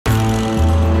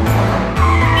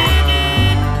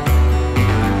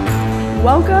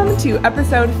Welcome to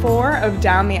episode 4 of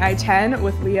Down the I-10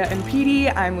 with Leah and Petey.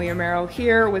 I'm Leah Merrill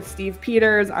here with Steve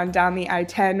Peters on Down the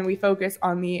I-10. We focus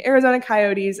on the Arizona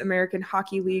Coyotes American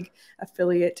Hockey League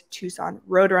affiliate Tucson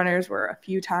Roadrunners, where a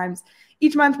few times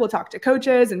each month we'll talk to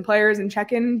coaches and players and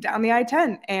check in down the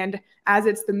I-10. And as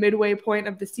it's the midway point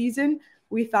of the season,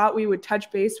 we thought we would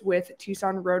touch base with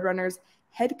Tucson Roadrunners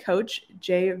head coach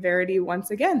Jay Varady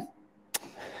once again.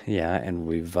 Yeah, and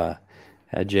we've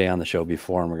had Jay on the show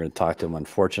before, and we're going to talk to him.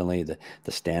 Unfortunately, the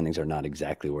standings are not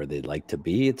exactly where they'd like to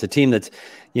be. It's a team that's,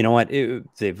 you know what,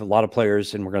 they've a lot of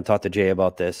players, and we're going to talk to Jay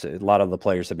about this. A lot of the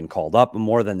players have been called up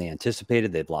more than they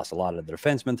anticipated. They've lost a lot of their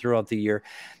defensemen throughout the year.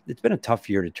 It's been a tough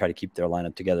year to try to keep their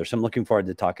lineup together. So I'm looking forward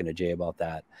to talking to Jay about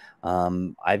that.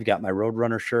 I've got my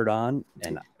Roadrunner shirt on,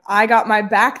 and I got my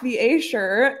Back the A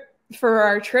shirt for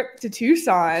our trip to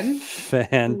Tucson.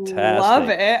 Fantastic. Love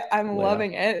it. I'm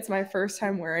loving it. It's my first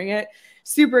time wearing it.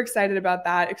 Super excited about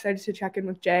that. Excited to check in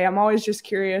with Jay. I'm always just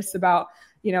curious about,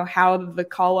 you know, how the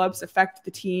call-ups affect the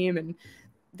team and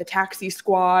the taxi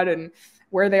squad and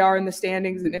where they are in the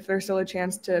standings and if there's still a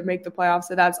chance to make the playoffs.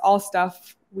 So that's all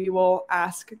stuff we will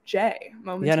ask Jay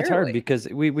momentarily. Yeah, and it's hard because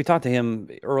we talked to him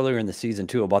earlier in the season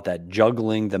too about that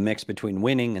juggling the mix between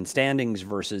winning and standings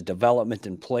versus development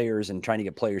and players and trying to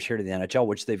get players here to the NHL,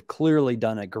 which they've clearly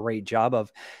done a great job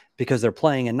of because they're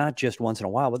playing, and not just once in a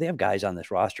while, but they have guys on this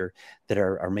roster that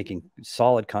are making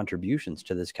solid contributions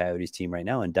to this Coyotes team right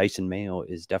now, and Dyson Mayo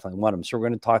is definitely one of them. So we're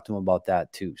going to talk to him about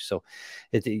that too. So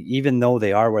even though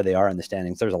they are where they are in the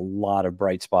standings, there's a lot of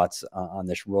bright spots on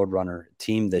this Roadrunner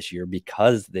team this year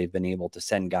because they've been able to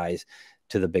send guys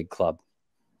to the big club.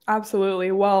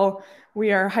 Absolutely. Well,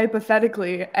 we are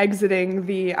hypothetically exiting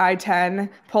the I-10,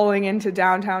 pulling into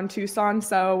downtown Tucson.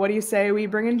 So what do you say we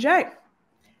bring in Jay?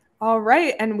 All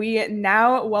right, and we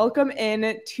now welcome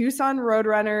in Tucson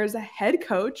Roadrunners head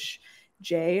coach,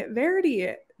 Jay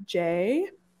Varady. Jay,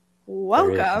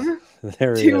 welcome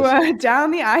to Down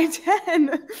the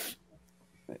I-10.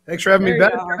 Thanks for having me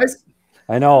back, guys.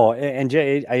 I know, and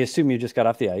Jay, I assume you just got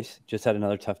off the ice, just had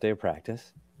another tough day of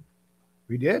practice.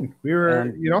 We did. We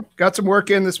were, got some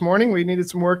work in this morning. We needed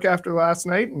some work after last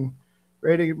night and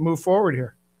ready to move forward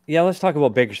here. Yeah, let's talk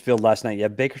about Bakersfield last night. You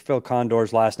have Bakersfield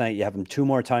Condors last night. You have them 2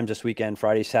 more times this weekend,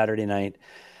 Friday, Saturday night.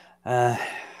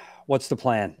 What's the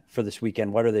plan for this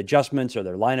weekend? What are the adjustments? Are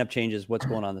there lineup changes? What's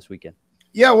going on this weekend?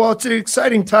 Yeah, well, it's an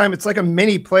exciting time. It's like a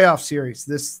mini playoff series.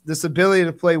 This ability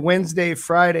to play Wednesday,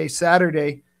 Friday,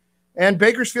 Saturday. And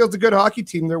Bakersfield's a good hockey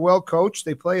team. They're well coached.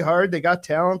 They play hard. They got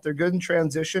talent. They're good in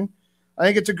transition. I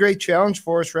think it's a great challenge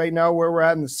for us right now where we're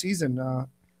at in the season.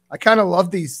 I kind of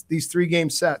love these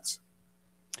 3-game sets.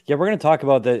 Yeah, we're going to talk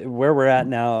about where we're at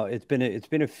now. It's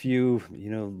been a few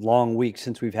long weeks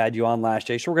since we've had you on last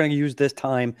day, so we're going to use this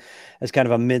time as kind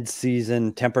of a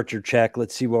mid-season temperature check.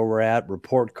 Let's see where we're at,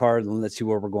 report card, and let's see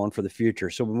where we're going for the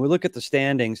future. So when we look at the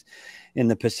standings in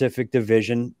the Pacific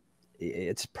Division,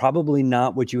 it's probably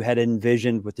not what you had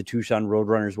envisioned with the Tucson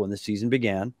Roadrunners when the season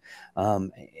began.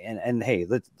 And hey,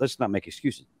 let's not make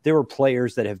excuses. There were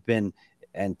players that have been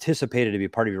anticipated to be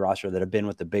part of your roster that have been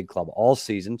with the big club all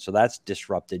season. So that's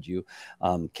disrupted you.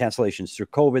 Cancellations through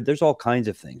COVID. There's all kinds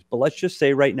of things. But let's just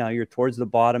say right now you're towards the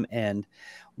bottom end.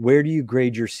 Where do you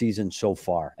grade your season so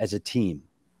far as a team?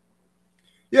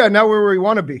 Yeah, now where we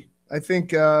want to be. I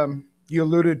think you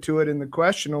alluded to it in the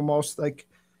question almost. Like,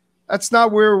 that's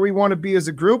not where we want to be as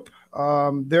a group.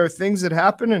 There are things that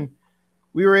happen, and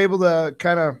we were able to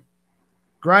kind of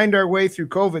grind our way through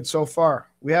COVID so far.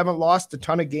 We haven't lost a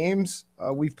ton of games.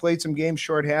 We've played some games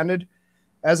shorthanded.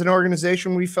 As an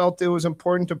organization, we felt it was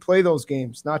important to play those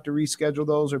games, not to reschedule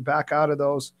those or back out of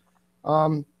those.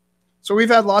 So we've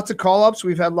had lots of call-ups.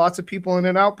 We've had lots of people in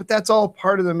and out, but that's all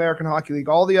part of the American Hockey League.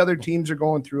 All the other teams are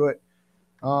going through it.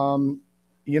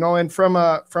 And from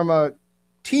a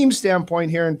team standpoint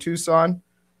here in Tucson,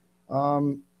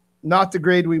 not the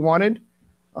grade we wanted.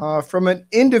 From an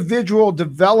individual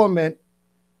development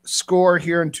score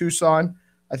here in Tucson,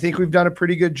 I think we've done a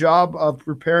pretty good job of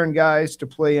preparing guys to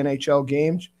play NHL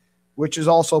games, which is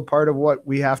also part of what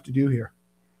we have to do here.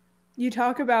 You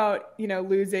talk about,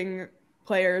 losing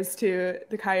players to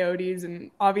the Coyotes,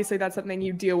 and obviously that's something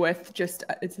you deal with. Just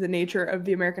it's the nature of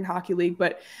the American Hockey League.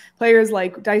 But players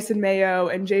like Dyson Mayo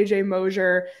and JJ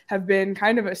Mosier have been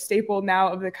kind of a staple now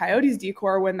of the Coyotes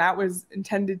decor when that was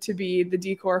intended to be the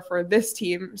decor for this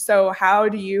team. So how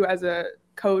do you as a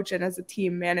coach and as a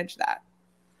team manage that?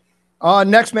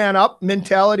 Next man up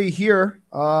mentality here.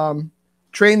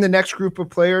 Train the next group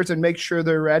of players and make sure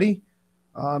they're ready.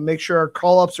 Make sure our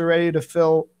call-ups are ready to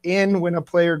fill in when a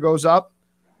player goes up.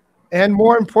 And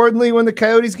more importantly, when the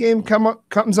Coyotes game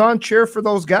comes on, cheer for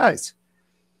those guys.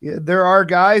 Yeah, there are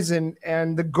guys, and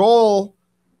the goal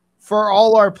for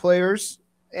all our players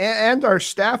and our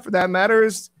staff, for that matter,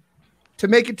 is to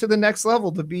make it to the next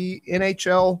level, to be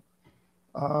NHL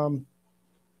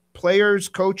players,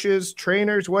 coaches,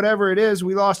 trainers, whatever it is.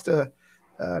 We lost an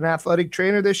athletic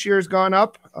trainer this year, has gone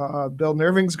up. Bill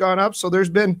Nerving's gone up. So there's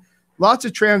been lots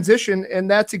of transition, and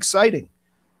that's exciting.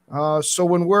 So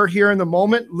when we're here in the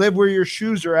moment, live where your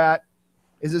shoes are at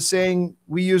is a saying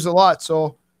we use a lot.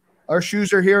 So our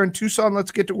shoes are here in Tucson.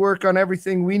 Let's get to work on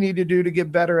everything we need to do to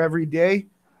get better every day,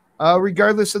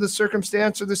 regardless of the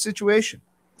circumstance or the situation.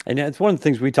 And it's one of the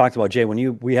things we talked about, Jay,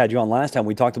 when we had you on last time.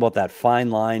 We talked about that fine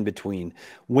line between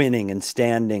winning and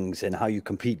standings and how you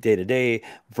compete day to day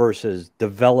versus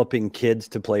developing kids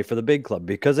to play for the big club,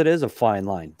 because it is a fine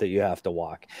line that you have to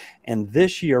walk. And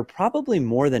this year, probably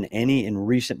more than any in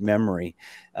recent memory,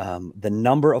 the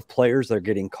number of players that are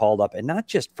getting called up, and not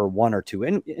just for one or two,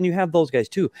 and you have those guys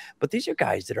too, but these are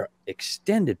guys that are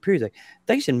extended periods. Like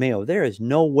Dyson Mayo, there is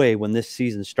no way when this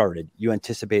season started you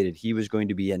anticipated he was going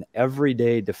to be an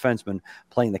everyday defenseman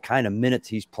playing the kind of minutes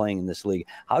he's playing in this league.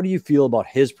 How do you feel about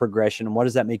his progression, and what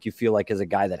does that make you feel like as a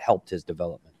guy that helped his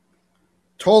development?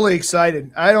 Totally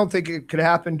excited. I don't think it could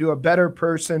happen to a better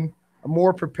person, a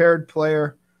more prepared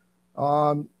player.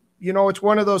 It's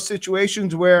one of those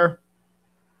situations where,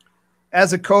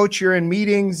 as a coach, you're in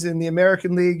meetings in the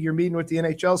American League, you're meeting with the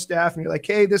NHL staff, and you're like,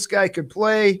 hey, this guy could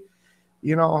play.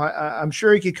 I'm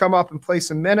sure he could come up and play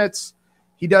some minutes.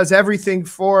 He does everything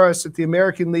for us at the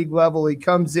American League level. He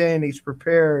comes in, he's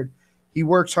prepared. He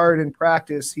works hard in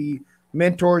practice. He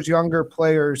mentors younger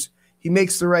players. He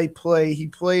makes the right play. He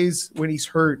plays when he's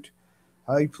hurt.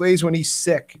 He plays when he's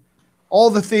sick. All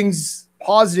the things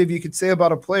positive you could say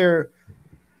about a player,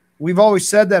 we've always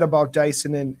said that about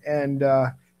Dyson, and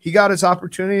he got his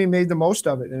opportunity and made the most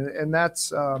of it. And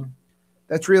that's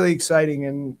really exciting.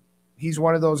 And he's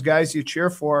one of those guys you cheer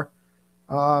for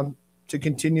to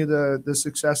continue the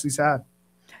success he's had.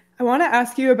 I want to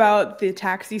ask you about the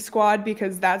taxi squad,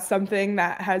 because that's something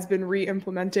that has been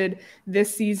re-implemented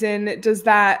this season. Does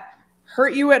that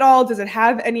hurt you at all? Does it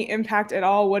have any impact at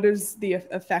all? What is the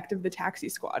effect of the taxi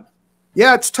squad?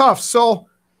 Yeah, it's tough. So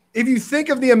if you think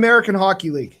of the American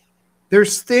Hockey League,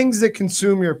 there's things that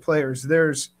consume your players.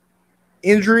 There's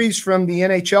injuries from the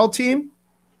NHL team.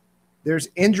 There's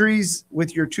injuries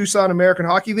with your Tucson American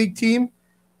Hockey League team.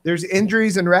 There's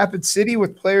injuries in Rapid City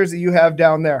with players that you have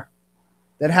down there.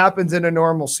 That happens in a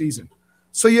normal season.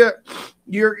 So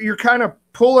you're kind of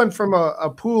pulling from a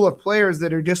pool of players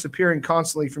that are disappearing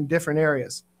constantly from different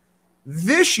areas.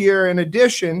 This year, in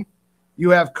addition, you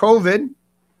have COVID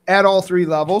at all three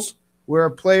levels, where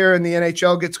a player in the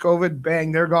NHL gets COVID,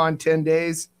 bang, they're gone 10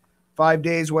 days, 5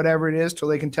 days, whatever it is, till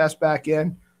they can test back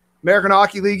in. American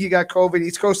Hockey League, you got COVID.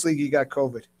 East Coast League, you got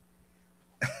COVID.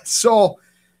 So,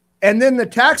 and then the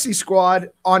taxi squad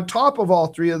on top of all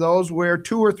three of those, where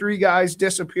 2 or 3 guys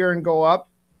disappear and go up.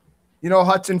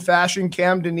 Hudson Fashion,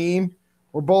 Cam Deneen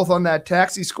were both on that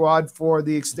taxi squad for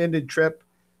the extended trip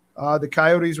the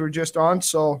Coyotes were just on.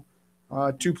 So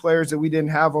 2 players that we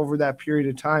didn't have over that period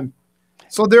of time.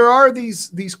 So there are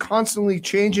these constantly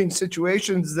changing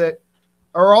situations that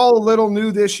are all a little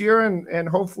new this year, and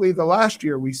hopefully the last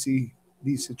year we see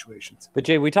these situations. But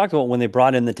Jay, we talked about when they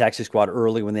brought in the taxi squad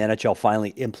early, when the NHL finally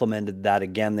implemented that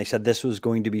again, they said this was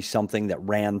going to be something that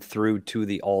ran through to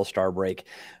the All-Star break.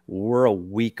 We're a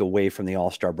week away from the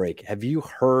All-Star break. Have you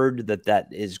heard that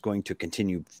is going to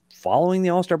continue following the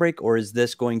All-Star break, or is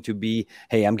this going to be,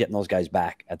 hey, I'm getting those guys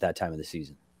back at that time of the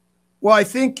season? Well, I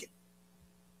think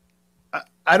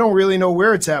I don't really know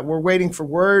where it's at. We're waiting for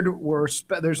word.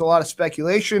 There's a lot of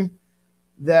speculation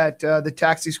that the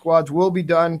taxi squads will be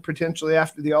done potentially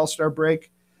after the All-Star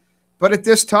break. But at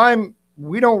this time,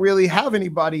 we don't really have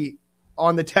anybody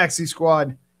on the taxi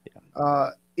squad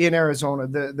in Arizona.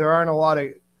 There aren't a lot of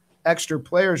extra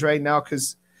players right now,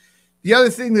 because the other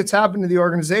thing that's happened to the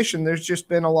organization, there's just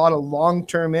been a lot of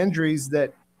long-term injuries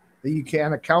that you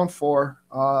can't account for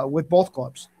with both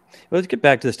clubs. Well, let's get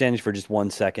back to the standings for just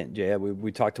 1 second, Jay.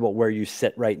 We talked about where you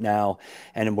sit right now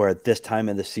and where at this time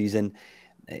of the season.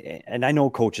 And I know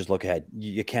coaches look ahead.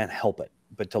 You can't help it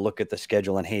but to look at the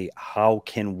schedule and, hey, how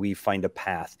can we find a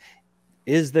path?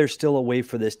 Is there still a way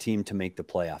for this team to make the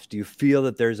playoffs? Do you feel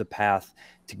that there's a path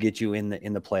to get you in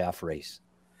the playoff race?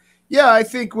 Yeah, I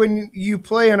think when you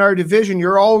play in our division,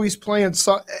 you're always playing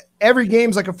every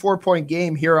game's like a 4-point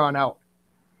game here on out.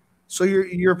 So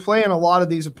you're playing a lot of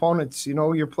these opponents.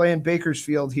 You're playing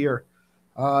Bakersfield here.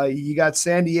 You got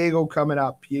San Diego coming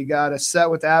up. You got a set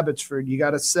with Abbotsford. You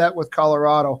got a set with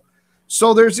Colorado.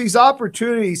 So there's these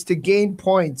opportunities to gain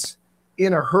points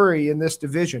in a hurry in this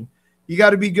division. you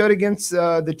got to be good against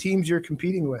the teams you're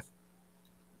competing with.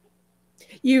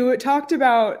 You talked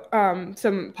about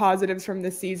some positives from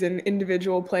this season,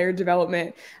 individual player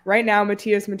development. Right now,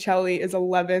 Matias Michelli is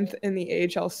 11th in the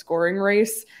AHL scoring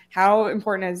race. How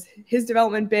important has his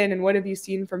development been, and what have you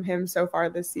seen from him so far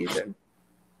this season?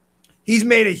 He's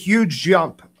made a huge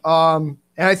jump. And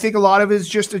I think a lot of it is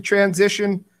just a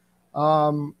transition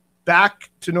back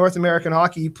to North American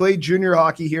hockey. He played junior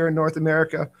hockey here in North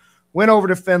America, went over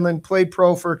to Finland, played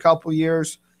pro for a couple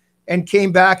years, and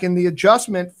came back. And the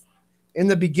adjustment in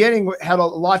the beginning had a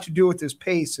lot to do with his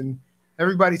pace. And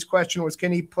everybody's question was,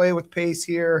 can he play with pace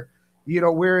here?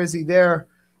 Where is he there?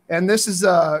 And this is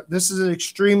an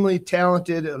extremely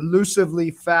talented,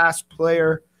 elusively fast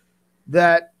player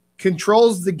that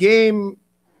controls the game,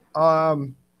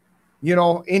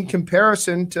 in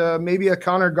comparison to maybe a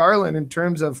Connor Garland in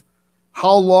terms of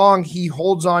how long he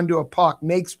holds on to a puck,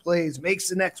 makes plays, makes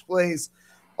the next plays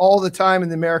all the time in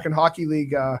the American Hockey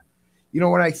League.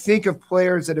 When I think of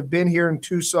players that have been here in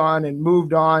Tucson and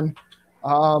moved on,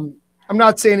 I'm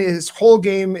not saying his whole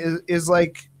game is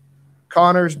like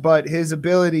Connor's, but his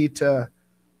ability to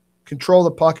control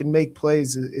the puck and make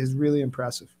plays is really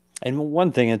impressive. And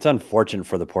one thing, it's unfortunate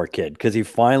for the poor kid because he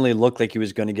finally looked like he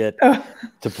was going to get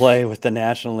to play with the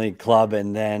National League club,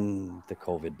 and then the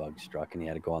COVID bug struck and he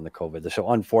had to go on the COVID.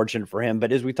 So unfortunate for him.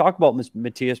 But as we talk about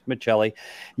Matias Michelli,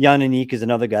 Jan Anik is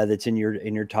another guy that's in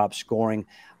your top scoring.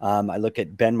 I look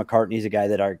at Ben McCartney, he's a guy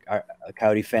that our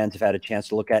Coyote fans have had a chance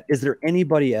to look at. Is there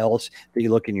anybody else that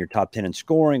you look in your top 10 in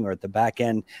scoring or at the back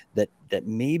end that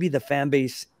maybe the fan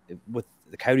base with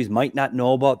the Coyotes might not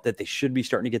know about that they should be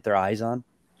starting to get their eyes on?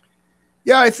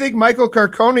 Yeah, I think Michael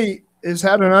Carcone has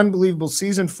had an unbelievable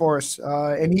season for us,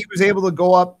 and he was able to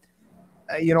go up,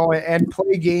 and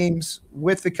play games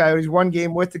with the Coyotes, one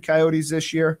game with the Coyotes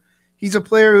this year. He's a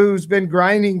player who's been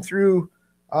grinding through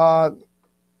AHL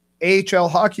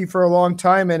hockey for a long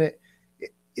time, and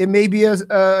it may be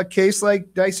a case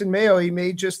like Dyson Mayo. He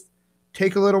may just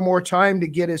take a little more time to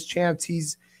get his chance.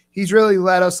 He's really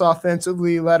led us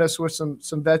offensively, led us with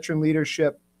some veteran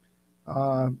leadership.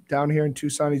 Down here in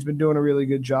Tucson, he's been doing a really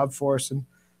good job for us. And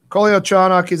Kolio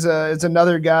Chanok is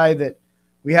another guy that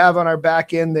we have on our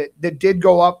back end that did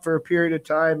go up for a period of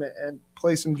time and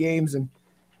play some games, and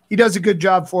he does a good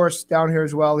job for us down here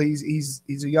as well. He's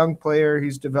a young player,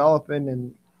 he's developing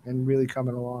and really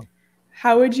coming along.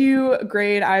 How would you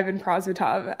grade Ivan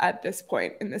Prosvetov at this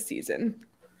point in the season?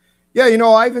 Yeah,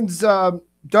 Ivan's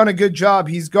done a good job.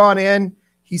 He's gone in,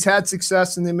 he's had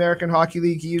success in the American Hockey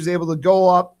League. He was able to go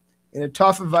up in a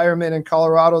tough environment in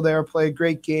Colorado there, play a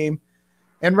great game.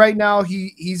 And right now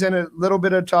he's in a little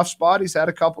bit of a tough spot. He's had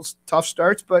a couple tough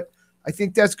starts, but I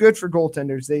think that's good for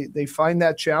goaltenders. They find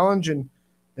that challenge and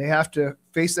they have to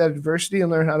face that adversity and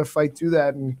learn how to fight through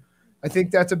that. And I think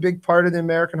that's a big part of the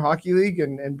American Hockey League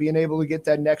and being able to get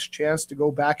that next chance to go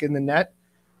back in the net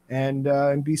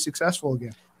and be successful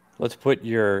again. Let's put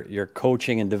your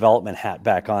coaching and development hat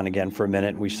back on again for a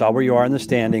minute. We saw where you are in the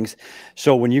standings.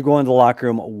 So when you go into the locker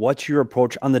room, what's your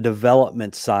approach on the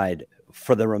development side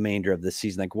for the remainder of the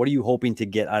season? Like, what are you hoping to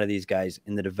get out of these guys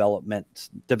in the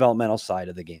developmental side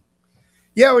of the game?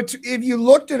 Yeah, if you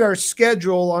looked at our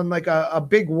schedule on like a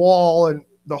big wall and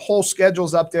the whole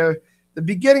schedule's up there, the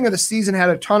beginning of the season had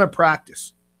a ton of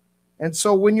practice. And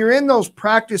so when you're in those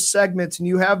practice segments and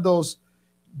you have those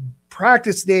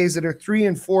practice days that are 3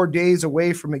 and 4 days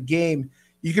away from a game,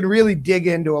 you can really dig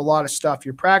into a lot of stuff.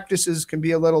 Your practices can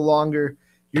be a little longer.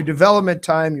 Your development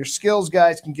time, your skills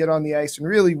guys can get on the ice and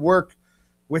really work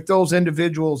with those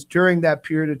individuals during that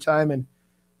period of time. And,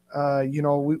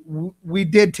 we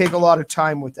did take a lot of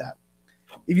time with that.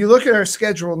 If you look at our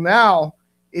schedule now,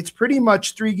 it's pretty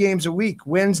much 3 games a week: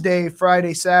 Wednesday,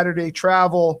 Friday, Saturday,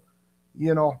 travel,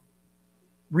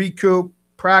 recoup,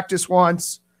 practice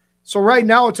once. So right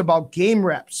now it's about game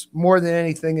reps more than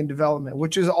anything in development,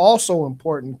 which is also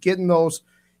important, getting those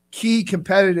key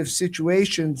competitive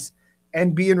situations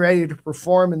and being ready to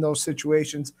perform in those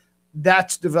situations.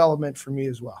 That's development for me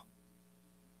as well.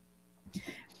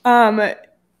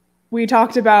 We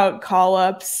talked about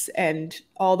call-ups and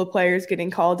all the players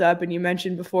getting called up, and you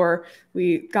mentioned before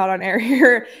we got on air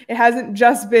here, it hasn't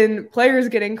just been players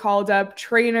getting called up,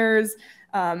 trainers,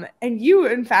 and you,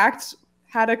 in fact,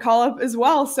 had a call-up as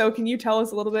well. So can you tell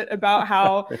us a little bit about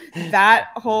how that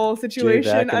whole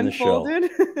situation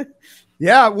unfolded?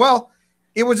 Yeah, well,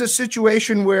 it was a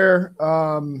situation where,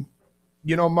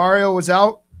 Mario was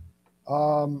out.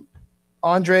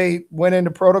 Andre went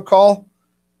into protocol,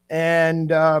 and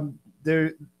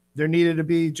there needed to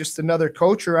be just another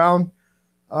coach around.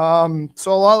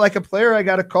 So a lot like a player, I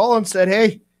got a call and said,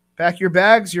 hey, pack your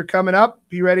bags. You're coming up.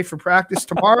 Be ready for practice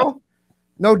tomorrow.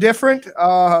 no different.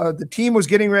 The team was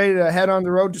getting ready to head on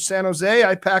the road to San Jose.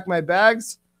 I packed my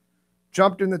bags,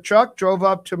 jumped in the truck, drove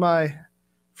up to my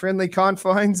friendly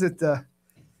confines at the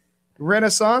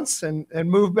Renaissance and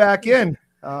moved back in.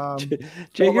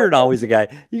 Jay, you're always a guy.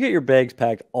 You get your bags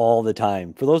packed all the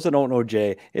time. For those that don't know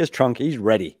Jay, his trunk, he's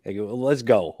ready. Like, let's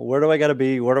go. Where do I got to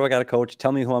be? Where do I got to coach?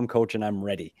 Tell me who I'm coaching. I'm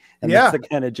ready. And that's the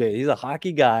kind of Jay. He's a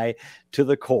hockey guy to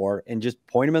the core, and just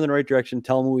point him in the right direction.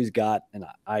 Tell him who he's got. And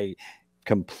I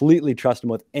completely trust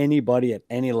him with anybody at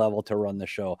any level to run the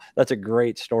show. That's a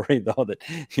great story, though, that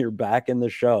you're back in the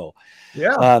show.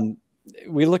 Yeah.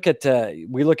 We look at,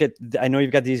 I know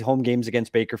you've got these home games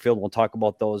against Bakersfield. We'll talk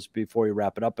about those before we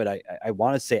wrap it up. But I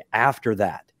want to say after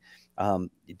that,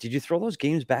 did you throw those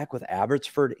games back with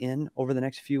Abbotsford in over the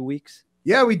next few weeks?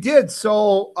 Yeah, we did.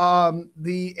 So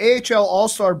the AHL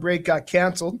All-Star break got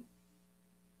canceled.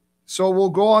 So we'll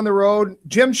go on the road.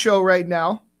 Gym show right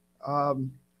now.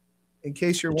 In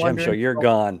case you're wondering. Gym show, you're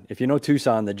gone. If you know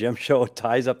Tucson, the gym show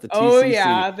ties up the TCC. Oh,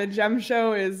 yeah. The gym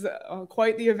show is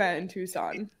quite the event in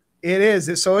Tucson. It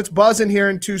is. So it's buzzing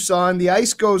here in Tucson. The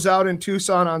ice goes out in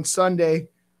Tucson on Sunday.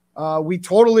 We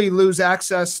totally lose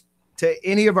access to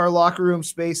any of our locker room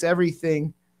space,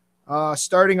 everything,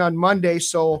 starting on Monday.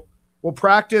 So we'll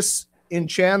practice in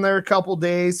Chandler a couple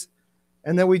days,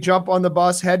 and then we jump on the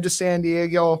bus, head to San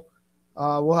Diego.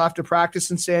 We'll have to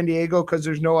practice in San Diego because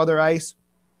there's no other ice.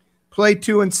 Play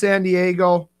 2 in San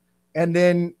Diego, and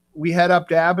then we head up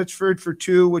to Abbotsford for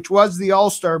 2, which was the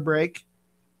All-Star break.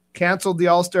 Canceled the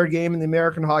All-Star game in the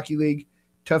American Hockey League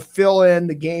to fill in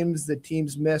the games that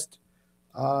teams missed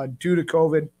due to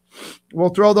COVID. We'll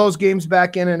throw those games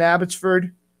back in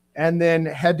Abbotsford and then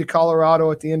head to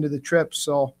Colorado at the end of the trip.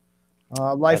 So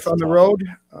life on the road,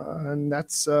 and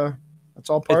that's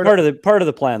all part of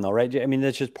the plan, though, right? I mean,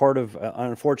 that's just part of,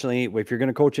 unfortunately, if you're going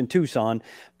to coach in Tucson,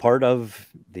 part of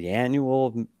the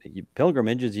annual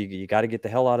pilgrimage is you got to get the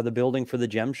hell out of the building for the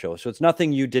gem show. So it's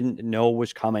nothing you didn't know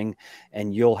was coming,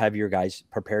 and you'll have your guys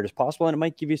prepared as possible. And it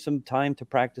might give you some time to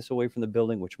practice away from the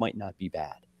building, which might not be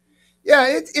bad. Yeah,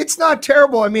 it's not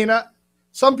terrible. I mean,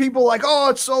 some people like, oh,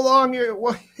 it's so long.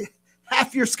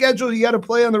 Half your schedule, you got to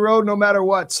play on the road no matter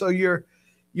what. So you're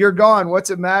gone. What's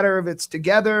it matter if it's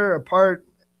together, apart?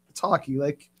 It's hockey.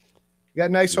 Like, we got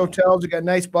nice hotels, we got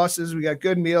nice buses, we got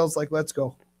good meals. Like, let's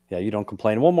go. Yeah, you don't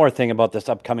complain. One more thing about this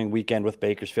upcoming weekend with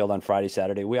Bakersfield on Friday,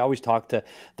 Saturday. We always talk to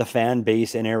the fan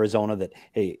base in Arizona that,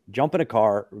 hey, jump in a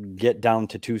car, get down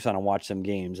to Tucson and watch some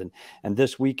games. And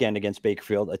this weekend against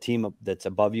Bakersfield, a team that's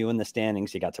above you in the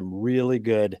standings, you got some really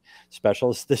good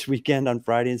specials this weekend on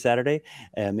Friday and Saturday.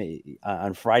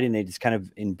 On Friday night, it's kind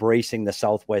of embracing the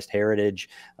Southwest heritage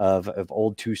of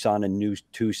old Tucson and new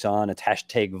Tucson. It's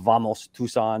hashtag Vamos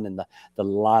Tucson and the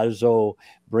Lazo,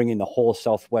 bringing the whole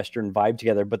Southwestern vibe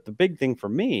together. But the big thing for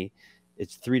me,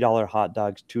 it's $3 hot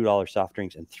dogs, $2 soft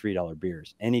drinks, and $3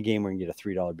 beers. Any game where you can get a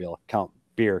 $3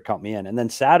 beer, count me in. And then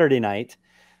Saturday night,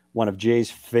 one of Jay's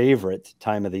favorite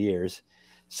time of the years,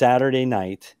 Saturday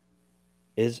night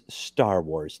is Star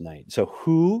Wars night. So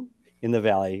who in the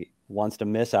Valley wants to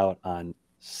miss out on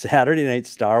Saturday night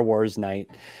Star Wars night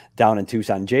down in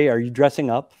Tucson? Jay, are you dressing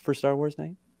up for Star Wars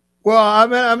night? Well, I'm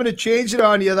going to change it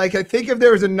on you. Like, I think if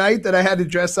there was a night that I had to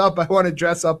dress up, I want to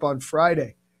dress up on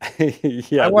Friday.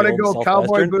 Yeah, I want to go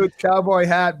cowboy boots, cowboy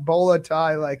hat, bowler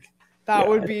tie. Like, that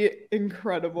would be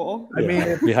incredible. I mean,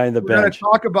 if behind the we're going to bench.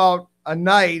 talk about a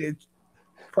night, it's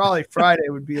probably Friday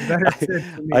would be a better fit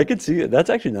for me. I could see it. That's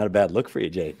actually not a bad look for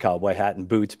you, Jay. Cowboy hat and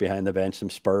boots behind the bench,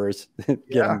 some spurs, get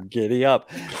them giddy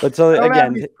up. But so I don't again,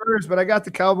 have any spurs, but I got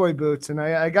the cowboy boots and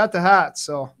I got the hat.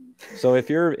 So if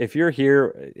you're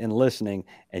here and listening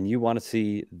and you want to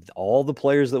see all the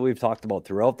players that we've talked about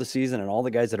throughout the season and all the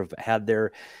guys that have had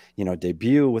their,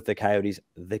 debut with the Coyotes,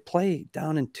 they play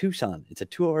down in Tucson. It's a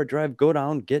 2-hour drive. Go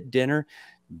down, get dinner,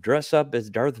 dress up as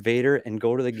Darth Vader, and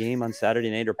go to the game on Saturday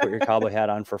night, or put your cowboy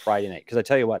hat on for Friday night. Because I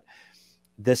tell you what,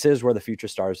 this is where the future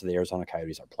stars of the Arizona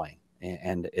Coyotes are playing,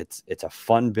 and it's a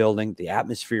fun building. The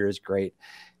atmosphere is great.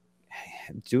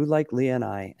 Do like Leah and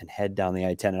I and head down the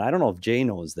I-10. And I don't know if Jay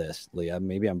knows this, Leah.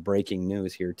 Maybe I'm breaking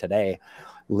news here today.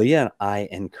 Leah and I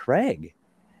and Craig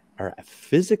are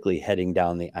physically heading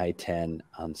down the I-10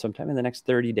 sometime in the next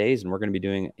 30 days, and we're going to be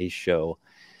doing a show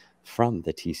from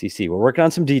the TCC. We're working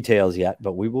on some details yet,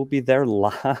 but we will be there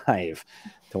live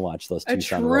to watch those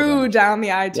Tucson Roadrunners down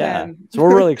the I-10. Yeah. So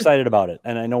we're really excited about it.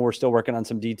 And I know we're still working on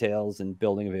some details and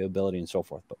building availability and so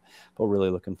forth, but we're really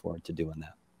looking forward to doing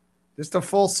that. Just a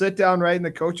full sit down right in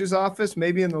the coach's office,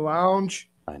 maybe in the lounge.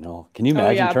 I know. Can you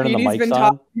imagine turning Petey's the mics been on?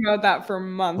 Talking about that for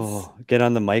months. Oh, get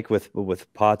on the mic with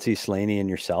Potsy, Slaney, and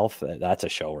yourself. That's a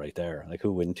show right there. Like,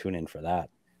 who wouldn't tune in for that?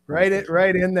 Right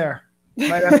in there.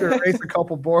 Might have to erase a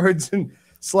couple boards and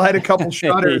slide a couple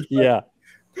shutters. Yeah.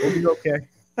 We'll be okay.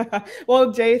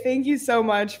 Well, Jay, thank you so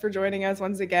much for joining us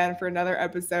once again for another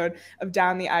episode of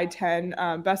Down the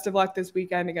I-10. Best of luck this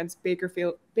weekend against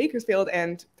Bakersfield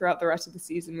and throughout the rest of the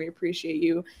season. We appreciate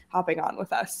you hopping on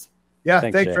with us. Yeah,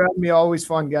 thanks for having me. Always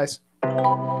fun, guys.